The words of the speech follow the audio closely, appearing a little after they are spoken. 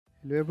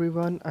Hello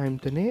everyone, I'm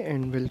Tane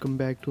and welcome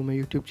back to my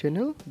YouTube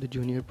channel, The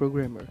Junior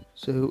Programmer.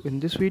 So in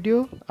this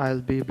video,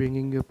 I'll be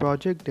bringing you a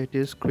project that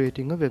is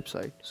creating a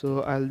website.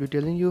 So I'll be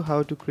telling you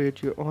how to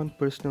create your own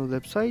personal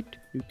website.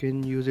 You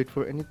can use it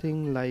for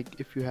anything, like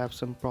if you have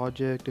some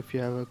project, if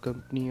you have a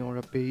company or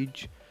a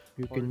page,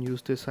 you can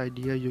use this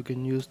idea, you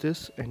can use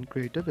this and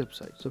create a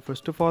website. So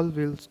first of all,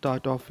 we'll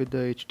start off with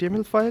the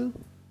HTML file.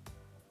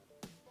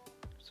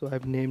 So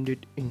I've named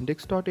it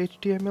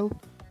index.html.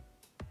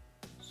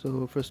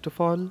 So first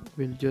of all,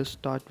 we'll just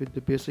start with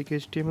the basic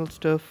HTML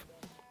stuff,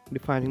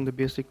 defining the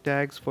basic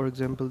tags, for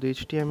example, the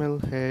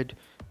HTML, head,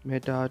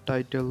 meta,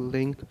 title,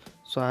 link.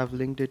 So I've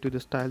linked it to the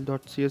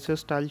style.css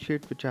style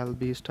sheet, which I'll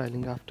be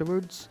styling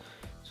afterwards.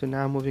 So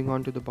now moving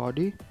on to the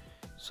body.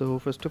 So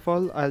first of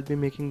all, I'll be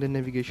making the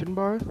navigation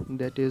bar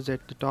that is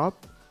at the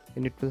top,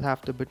 and it will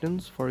have the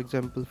buttons, for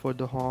example, for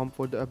the home,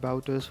 for the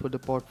about us, for the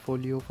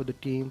portfolio, for the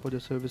team, for the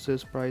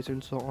services, price,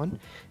 and so on.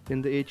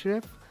 In the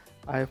href,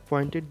 I have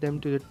pointed them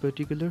to that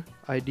particular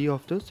ID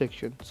of the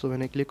section. So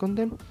when I click on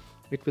them,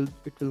 it will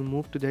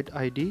move to that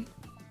ID.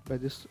 By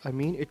this I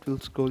mean it will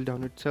scroll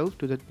down itself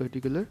to that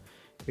particular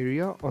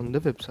area on the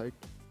website.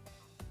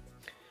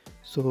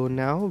 So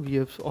now we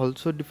have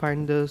also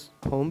defined the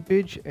home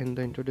page and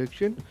the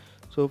introduction.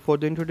 So for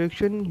the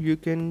introduction, you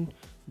can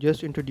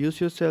just introduce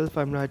yourself.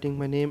 I'm writing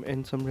my name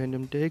and some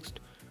random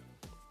text.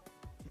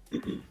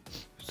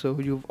 So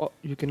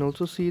you can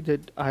also see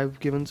that I've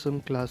given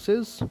some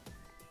classes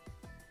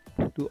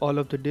to all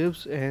of the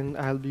divs, and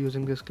I'll be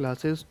using these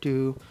classes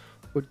to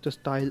put the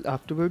style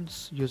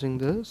afterwards using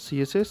the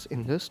CSS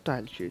in the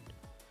style sheet.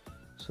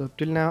 So up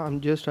till now I'm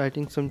just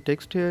writing some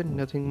text here,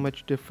 nothing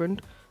much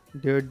different.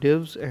 There are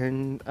divs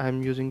and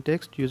I'm using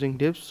text using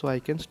divs so I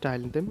can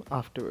style them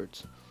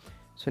afterwards.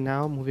 So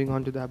now moving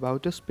on to the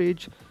about us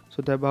page.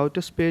 So the about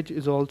us page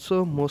is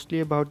also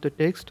mostly about the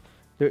text.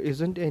 There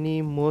isn't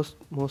any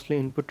mostly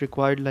input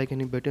required, like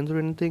any buttons or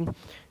anything.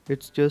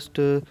 It's just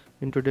a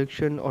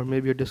introduction or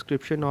maybe a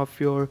description of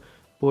your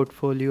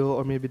portfolio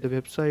or maybe the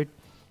website.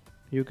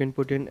 You can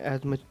put in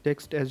as much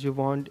text as you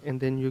want and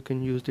then you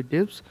can use the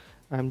divs.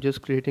 I'm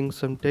just creating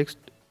some text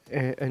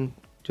and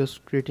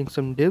just creating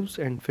some divs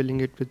and filling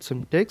it with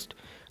some text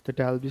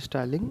that I'll be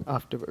styling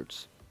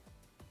afterwards.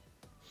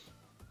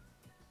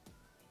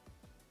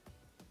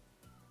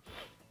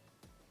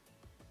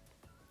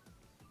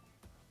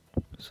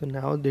 So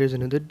now there's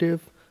another div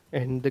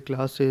and the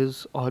class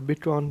is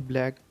Orbitron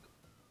Black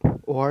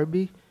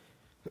ORB.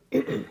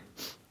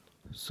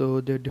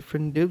 So there are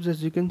different divs,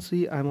 as you can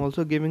see. I'm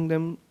also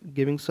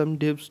giving some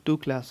divs to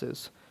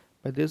classes.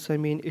 By this I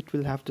mean it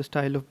will have the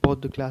style of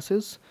both the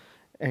classes,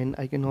 and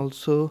I can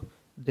also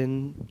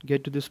then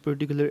get to this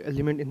particular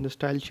element in the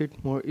style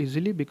sheet more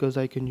easily because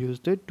I can use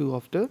the two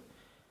of the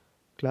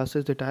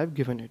classes that I've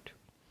given it.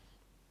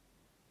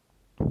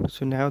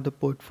 So now the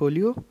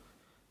portfolio.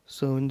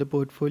 So in the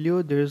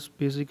portfolio, there's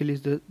basically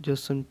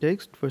just some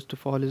text. First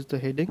of all is the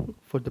heading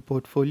for the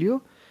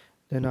portfolio.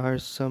 Then are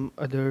some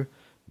other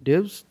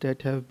divs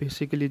that have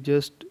basically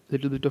just a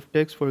little bit of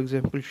text. For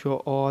example, show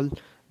all,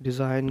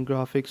 design,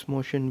 graphics,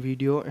 motion,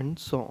 video, and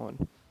so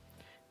on.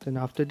 Then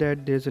after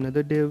that, there's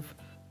another div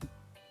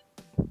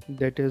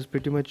that is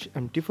pretty much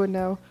empty for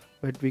now,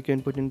 but we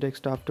can put in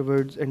text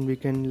afterwards and we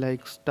can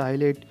like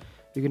style it.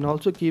 We can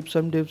also keep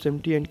some divs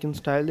empty and can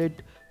style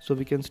it, so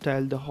we can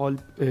style the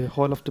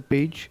whole of the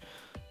page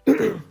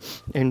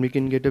and we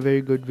can get a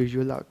very good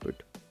visual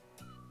output.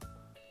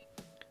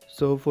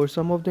 So for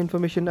some of the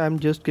information, I'm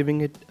just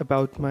giving it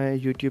about my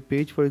YouTube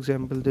page, for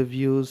example, the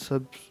views,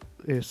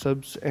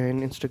 subs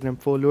and Instagram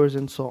followers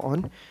and so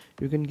on.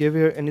 You can give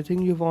here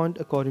anything you want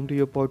according to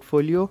your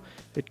portfolio.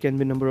 It can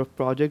be number of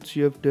projects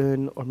you have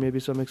done or maybe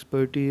some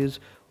expertise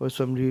or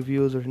some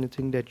reviews or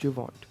anything that you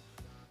want.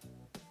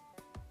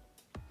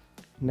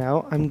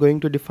 Now I'm going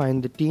to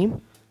define the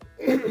team.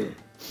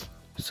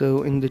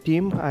 So in the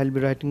team, I'll be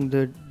writing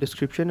the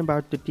description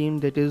about the team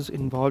that is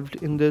involved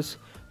in this.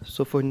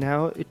 So for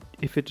now,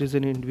 if it is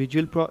an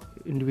individual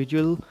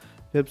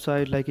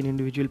website, like an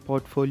individual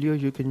portfolio,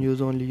 you can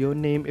use only your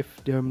name.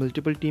 If there are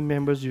multiple team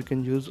members, you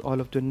can use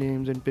all of the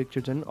names and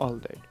pictures and all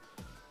that.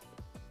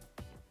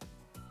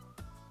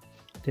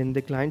 Then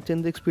the clients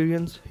and the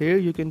experience. Here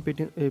you can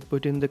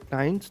put in the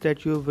clients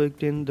that you have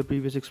worked in, the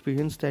previous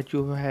experience that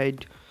you have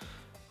had.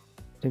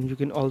 Then you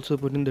can also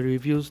put in the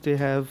reviews they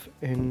have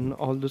and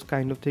all those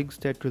kind of things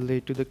that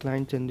relate to the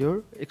client and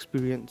your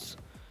experience.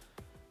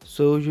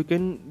 So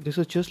this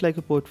is just like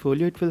a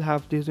portfolio. It will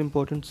have these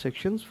important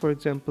sections, for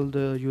example,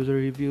 the user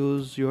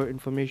reviews, your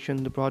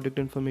information, the product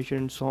information,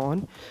 and so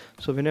on.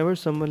 So whenever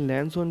someone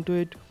lands onto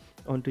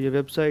your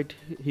website,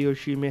 he or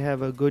she may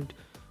have a good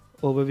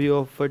overview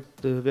of what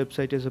the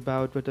website is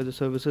about, what are the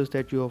services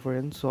that you offer,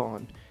 and so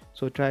on.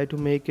 So try to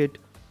make it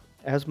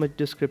as much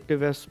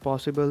descriptive as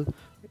possible.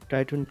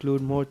 Try to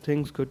include more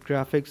things, good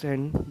graphics,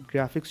 and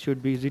graphics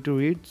should be easy to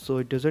read so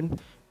it doesn't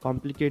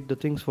complicate the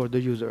things for the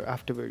user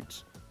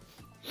afterwards.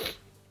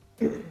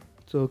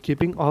 So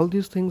keeping all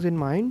these things in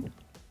mind,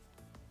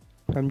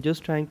 I'm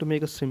just trying to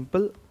make a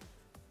simple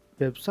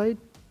website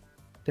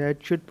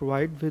that should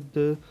provide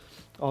with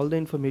all the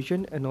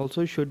information, and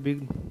also should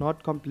be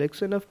not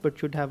complex enough but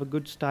should have a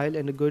good style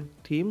and a good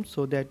theme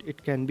so that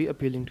it can be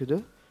appealing to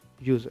the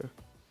user.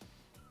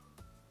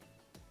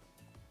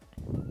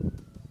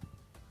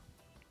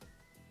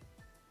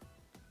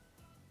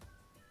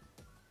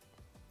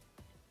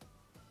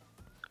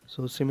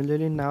 So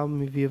similarly, now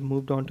we have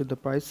moved on to the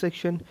price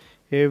section.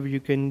 Here you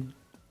can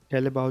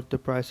tell about the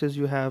prices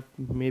you have.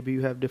 Maybe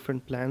you have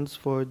different plans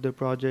for the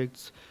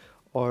projects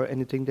or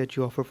anything that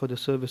you offer for the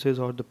services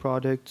or the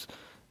products.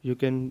 You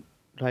can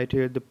write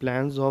here the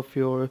plans of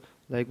your,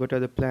 like what are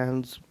the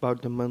plans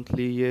about the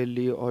monthly,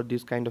 yearly, or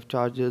these kind of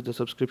charges, the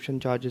subscription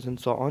charges, and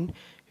so on.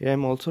 Here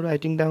I'm also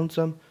writing down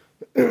some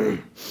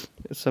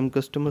some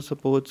customer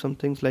support, some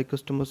things like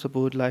customer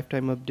support,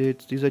 lifetime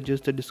updates. These are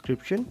just a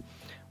description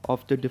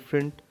of the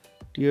different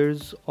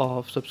tiers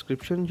of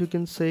subscription, you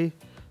can say.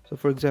 So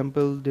for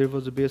example, there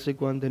was a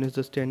basic one, then is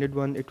the standard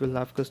one. It will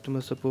have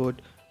customer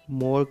support,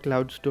 more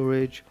cloud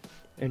storage,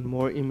 and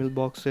more email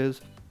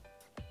boxes.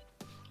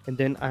 And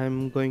then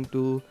I'm going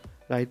to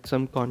write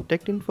some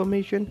contact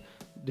information.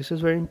 This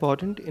is very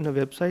important in a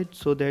website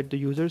so that the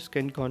users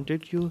can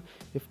contact you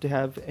if they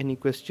have any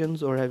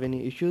questions or have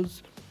any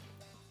issues.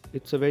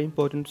 It's a very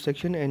important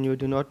section and you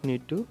do not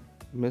need to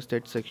miss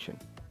that section.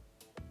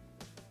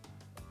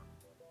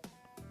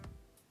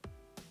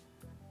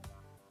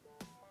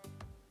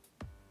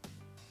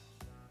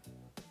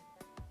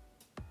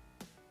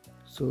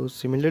 So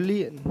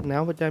similarly,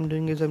 now what I'm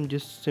doing is I'm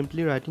just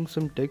simply writing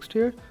some text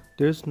here.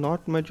 There's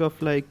not much of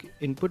like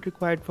input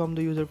required from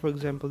the user, for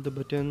example the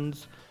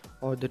buttons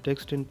or the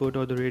text input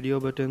or the radio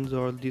buttons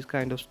or these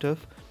kind of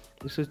stuff.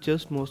 This is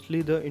just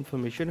mostly the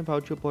information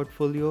about your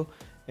portfolio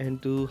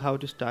and to how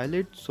to style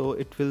it. So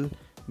it will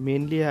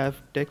mainly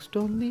have text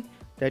only.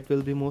 That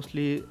will be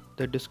mostly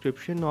the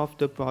description of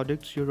the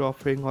products you're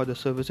offering or the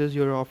services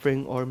you're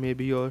offering, or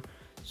maybe your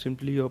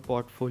simply your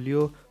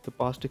portfolio, the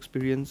past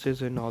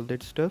experiences and all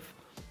that stuff.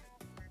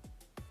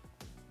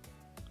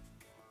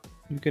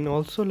 You can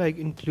also like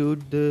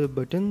include the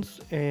buttons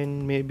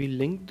and maybe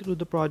link through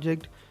the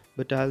project,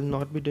 but I'll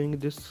not be doing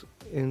this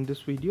in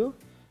this video.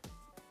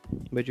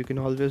 But you can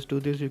always do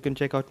this. You can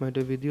check out my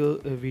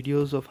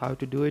videos of how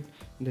to do it,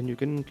 and then you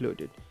can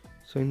include it.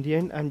 So in the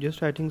end, I'm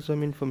just writing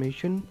some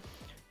information.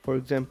 For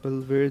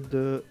example, where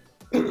the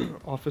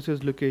office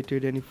is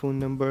located, any phone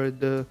number,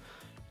 the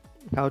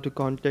how to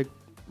contact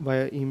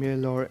via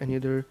email or any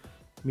other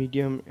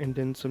medium, and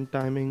then some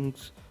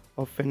timings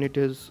of when it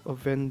is,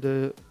 of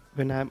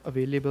when I'm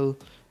available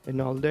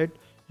and all that.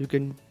 You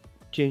can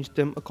change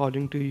them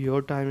according to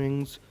your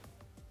timings,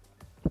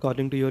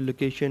 according to your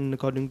location,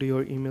 according to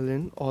your email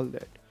and all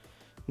that.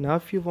 Now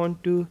if you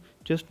want to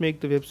just make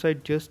the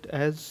website just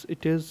as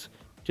it is,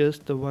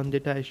 just the one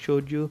that I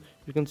showed you,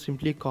 you can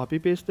simply copy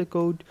paste the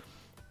code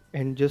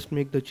and just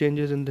make the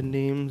changes in the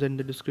names and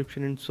the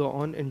description and so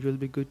on, and you'll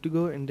be good to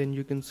go. And then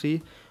you can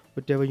see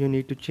whatever you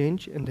need to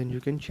change, and then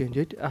you can change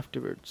it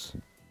afterwards.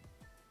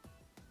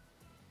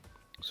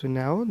 So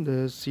now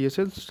the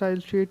CSS style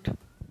sheet.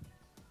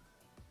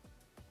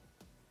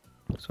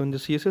 So in the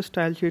CSS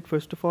style sheet,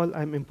 first of all,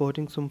 I'm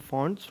importing some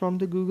fonts from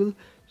the Google.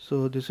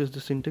 So this is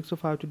the syntax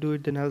of how to do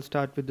it. Then I'll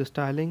start with the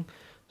styling.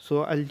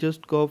 So I'll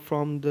just go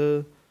from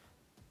the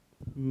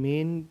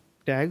main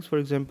tags, for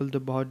example the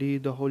body,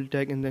 the whole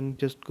tag, and then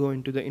just go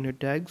into the inner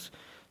tags.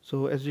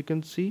 So as you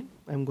can see,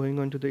 I'm going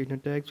on to the inner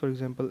tags, for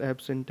example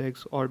app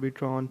syntax,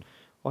 Orbitron,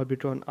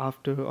 Orbitron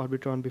after,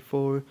 Orbitron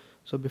before.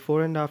 So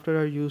before and after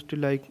are used to,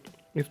 like,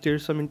 if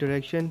there's some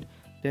interaction,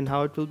 then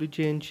how it will be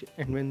changed,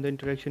 and when the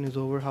interaction is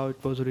over, how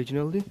it was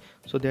originally.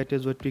 So that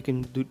is what we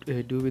can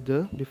do with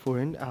the before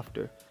and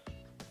after.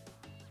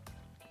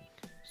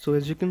 So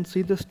as you can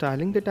see, the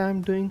styling that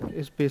I'm doing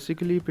is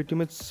basically pretty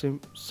much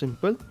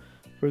simple.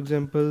 For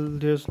example,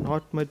 there's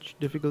not much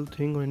difficult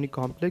thing or any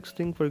complex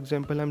thing. For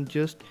example, I'm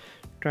just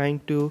trying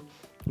to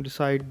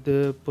decide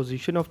the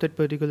position of that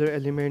particular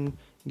element,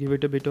 give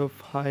it a bit of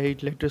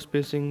height, letter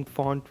spacing,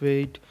 font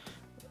weight,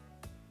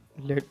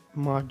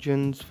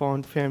 margins,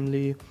 font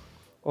family,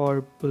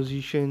 or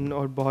position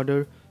or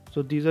border.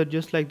 So these are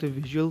just like the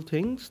visual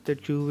things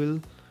that you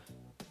will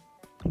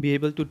be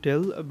able to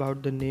tell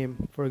about the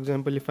name. For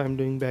example, if I'm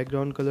doing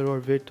background color or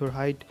width or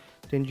height,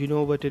 then you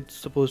know what it's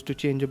supposed to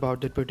change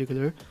about that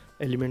particular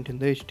element in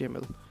the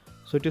HTML.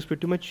 So it is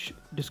pretty much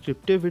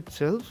descriptive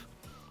itself,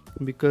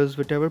 because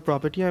whatever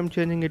property I'm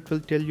changing, it will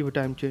tell you what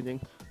I'm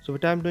changing. So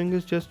what I'm doing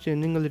is just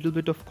changing a little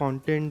bit of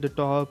content, the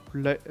top,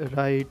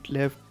 right,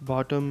 left,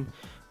 bottom,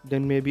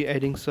 then maybe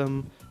adding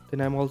some,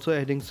 then I'm also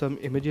adding some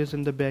images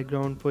in the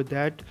background. For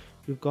that,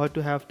 you've got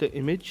to have the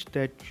image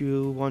that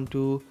you want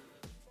to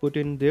put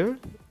in there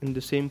in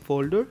the same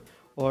folder,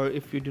 or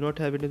if you do not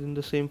have it in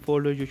the same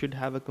folder, you should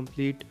have a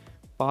complete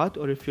path,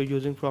 or if you're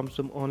using from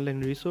some online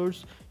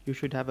resource, you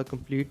should have a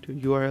complete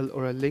URL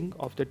or a link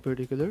of that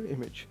particular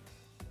image.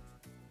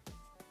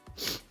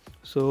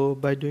 So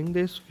by doing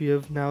this, we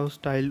have now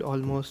styled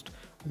almost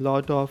a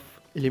lot of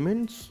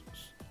elements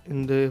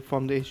from the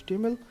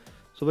HTML.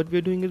 So what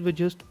we're doing is we're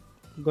just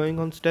going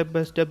on step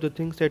by step the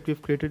things that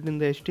we've created in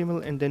the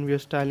HTML, and then we are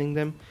styling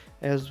them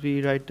as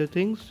we write the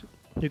things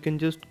You can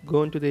just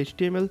go into the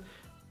HTML.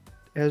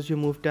 As you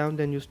move down,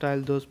 then you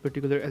style those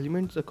particular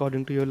elements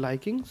according to your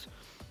likings.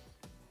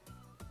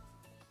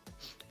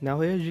 Now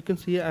here you can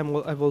see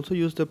I've also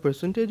used the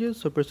percentages.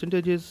 So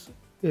percentages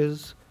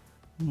is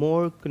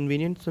more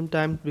convenient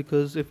sometimes,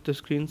 because if the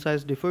screen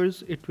size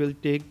differs, it will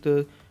take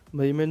the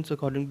measurements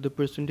according to the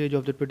percentage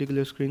of the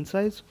particular screen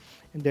size,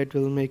 and that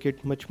will make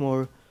it much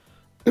more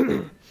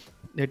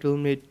that will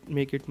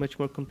make it much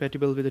more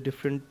compatible with the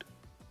different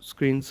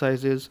screen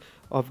sizes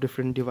of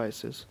different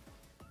devices.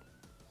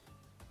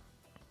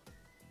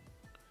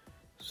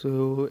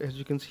 So as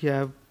you can see, I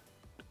have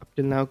up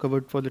till now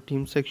covered for the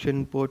team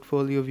section,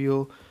 portfolio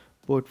view,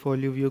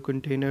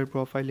 container,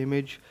 profile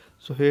image.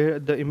 So here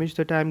the image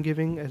that I'm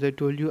giving, as I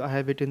told you, I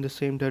have it in the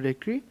same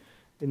directory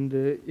in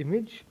the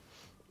image,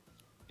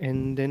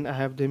 and then I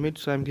have the image,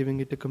 so I'm giving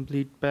it a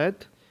complete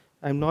path.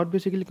 I'm not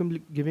basically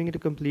giving it a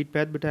complete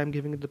path, but I'm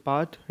giving it the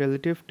path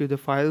relative to the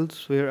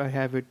files where I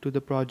have it, to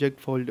the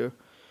project folder.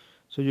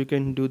 So you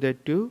can do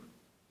that too.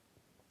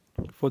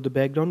 For the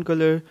background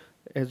color,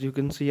 as you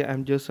can see,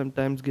 I'm just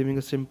sometimes giving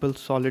a simple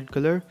solid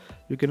color.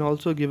 You can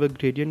also give a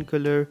gradient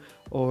color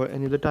or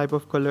any other type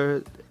of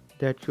color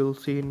that you'll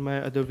see in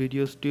my other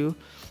videos too.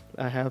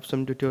 I have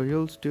some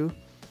tutorials too.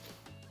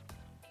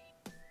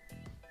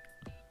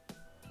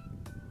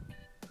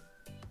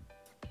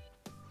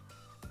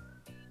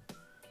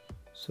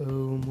 So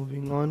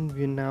moving on,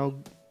 we're now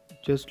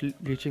just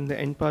reaching the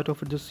end part of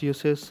the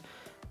CSS,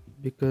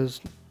 because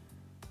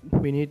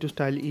we need to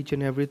style each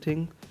and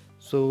everything.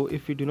 So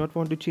if you do not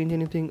want to change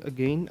anything,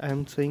 again I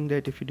am saying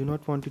that if you do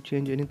not want to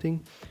change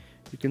anything,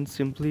 you can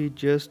simply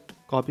just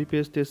copy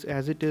paste this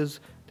as it is,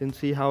 then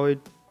see how it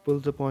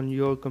pulls upon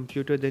your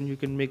computer. Then you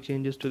can make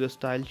changes to the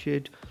style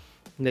sheet,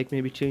 like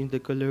maybe change the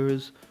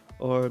colors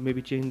or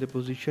maybe change the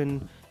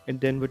position, and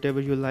then whatever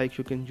you like,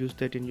 you can use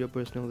that in your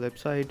personal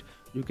website.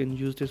 You can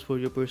use this for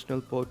your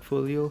personal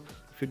portfolio.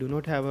 If you do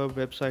not have a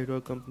website or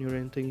company or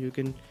anything, you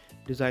can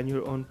design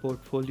your own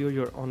portfolio,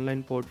 your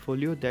online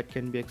portfolio, that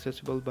can be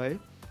accessible by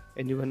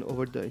anyone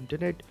over the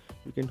internet.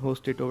 You can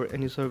host it over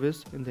any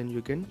service, and then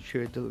you can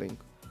share the link.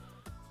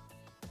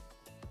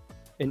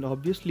 And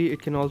obviously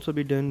it can also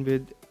be done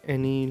with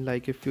any,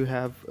 like if you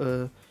have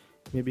a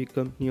maybe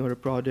company or a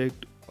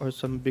product or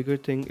some bigger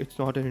thing, it's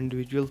not an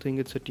individual thing,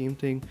 it's a team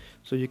thing,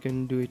 so you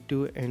can do it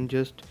too and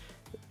just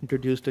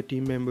introduce the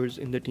team members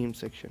in the team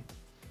section.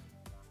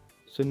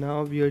 So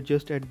now we are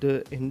just at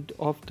the end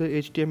of the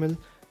HTML,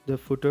 the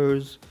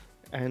footers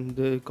and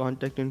the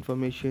contact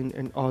information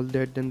and all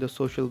that, then the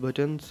social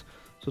buttons.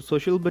 So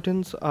social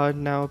buttons are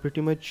now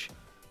pretty much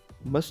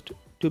must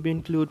to be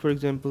included, for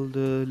example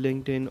the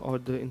LinkedIn or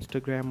the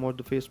Instagram or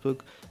the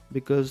Facebook,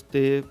 because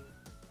they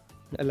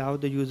allow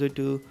the user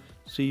to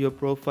see your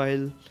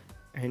profile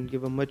and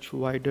give a much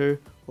wider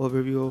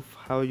overview of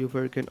how you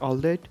work and all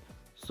that.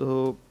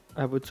 So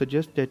I would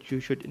suggest that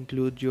you should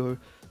include your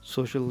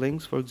social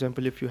links, for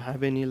example if you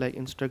have any, like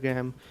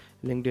Instagram,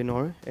 LinkedIn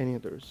or any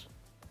others.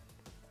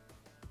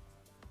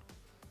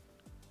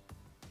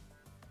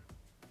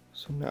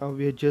 So now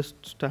we are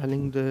just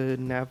styling the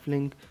nav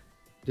link.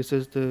 This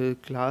is the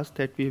class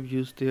that we've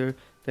used there,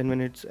 then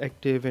when it's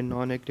active and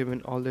non-active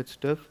and all that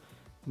stuff.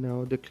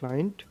 Now the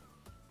client,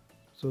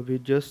 so we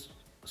just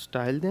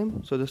style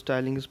them. So the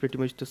styling is pretty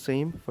much the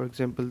same, for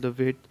example the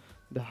width,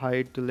 the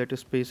height, the letter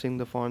spacing,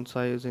 the font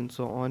size and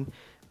so on.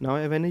 Now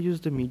when I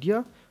use the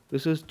media,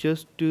 this is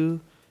just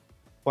to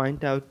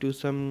point out to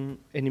some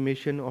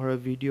animation or a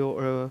video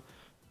or a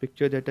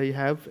picture that I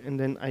have, and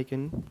then I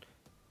can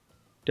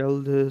tell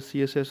the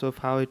CSS of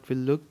how it will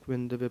look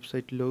when the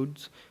website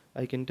loads.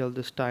 I can tell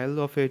the style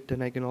of it,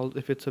 and I can also,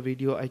 if it's a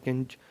video, I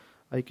can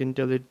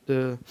tell it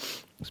the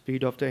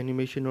speed of the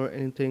animation or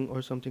anything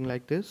or something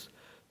like this.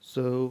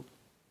 So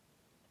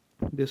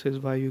this is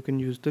why you can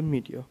use the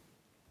media.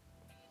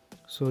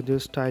 So the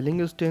styling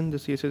is done, the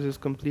CSS is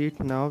complete.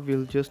 Now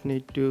we'll just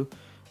need to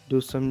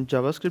do some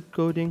JavaScript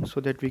coding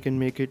so that we can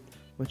make it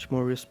much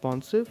more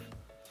responsive.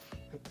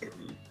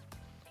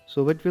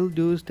 So what we'll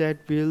do is that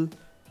we'll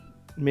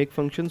make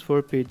functions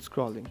for page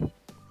scrolling.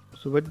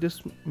 So what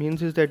this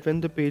means is that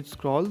when the page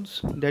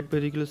scrolls, that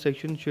particular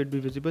section should be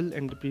visible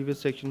and the previous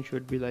section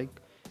should be like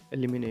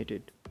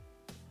eliminated.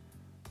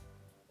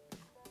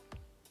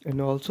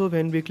 And also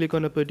when we click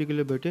on a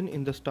particular button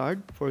in the start,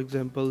 for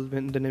example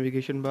when the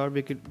navigation bar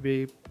we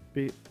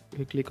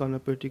click on a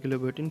particular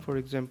button, for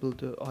example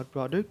the our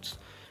products,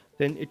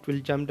 then it will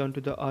jump down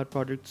to the our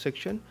product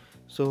section.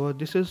 So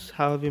this is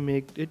how we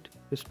make it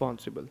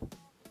responsible.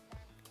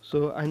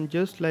 So I'm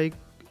just like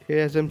here,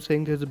 as I'm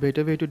saying, there's a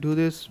better way to do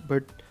this,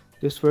 but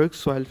this works,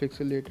 so I'll fix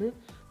it later.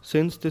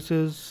 Since this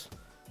is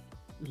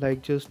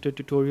like just a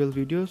tutorial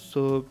video,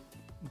 so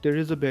there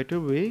is a better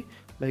way,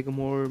 like a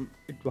more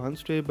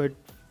advanced way, but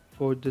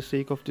for the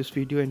sake of this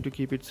video and to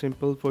keep it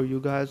simple for you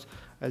guys,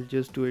 I'll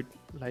just do it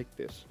like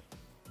this.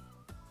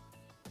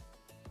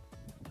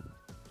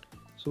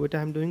 So what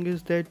I'm doing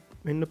is that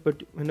when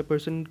a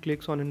person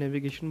clicks on a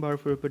navigation bar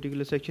for a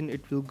particular section,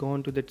 it will go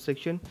on to that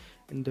section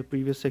and the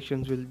previous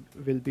sections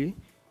will be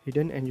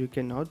hidden and you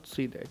cannot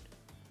see that.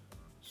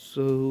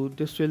 So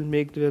this will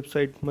make the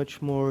website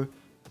much more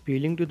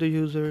appealing to the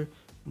user,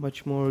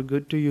 much more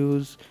good to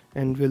use,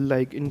 and will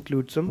like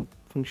include some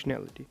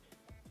functionality.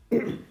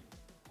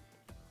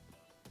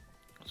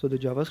 So the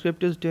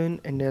JavaScript is done,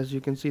 and as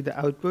you can see the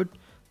output,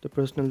 the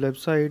personal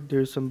website,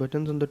 there's some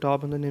buttons on the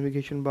top on the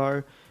navigation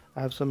bar.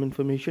 I have some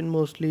information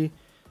mostly.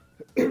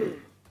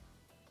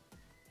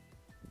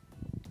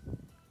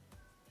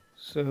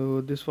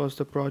 So this was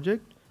the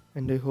project,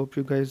 and I hope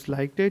you guys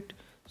liked it.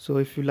 So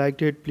if you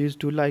liked it, please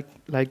do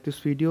like this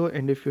video,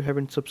 and if you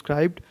haven't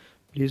subscribed,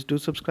 please do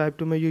subscribe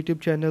to my YouTube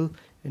channel.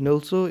 And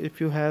also, if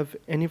you have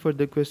any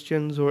further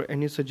questions or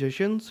any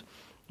suggestions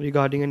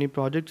regarding any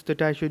projects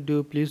that I should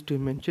do, please do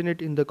mention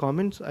it in the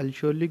comments. I'll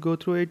surely go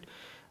through it.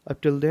 Up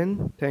till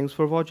then, thanks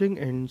for watching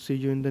and see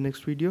you in the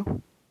next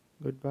video.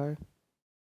 Goodbye.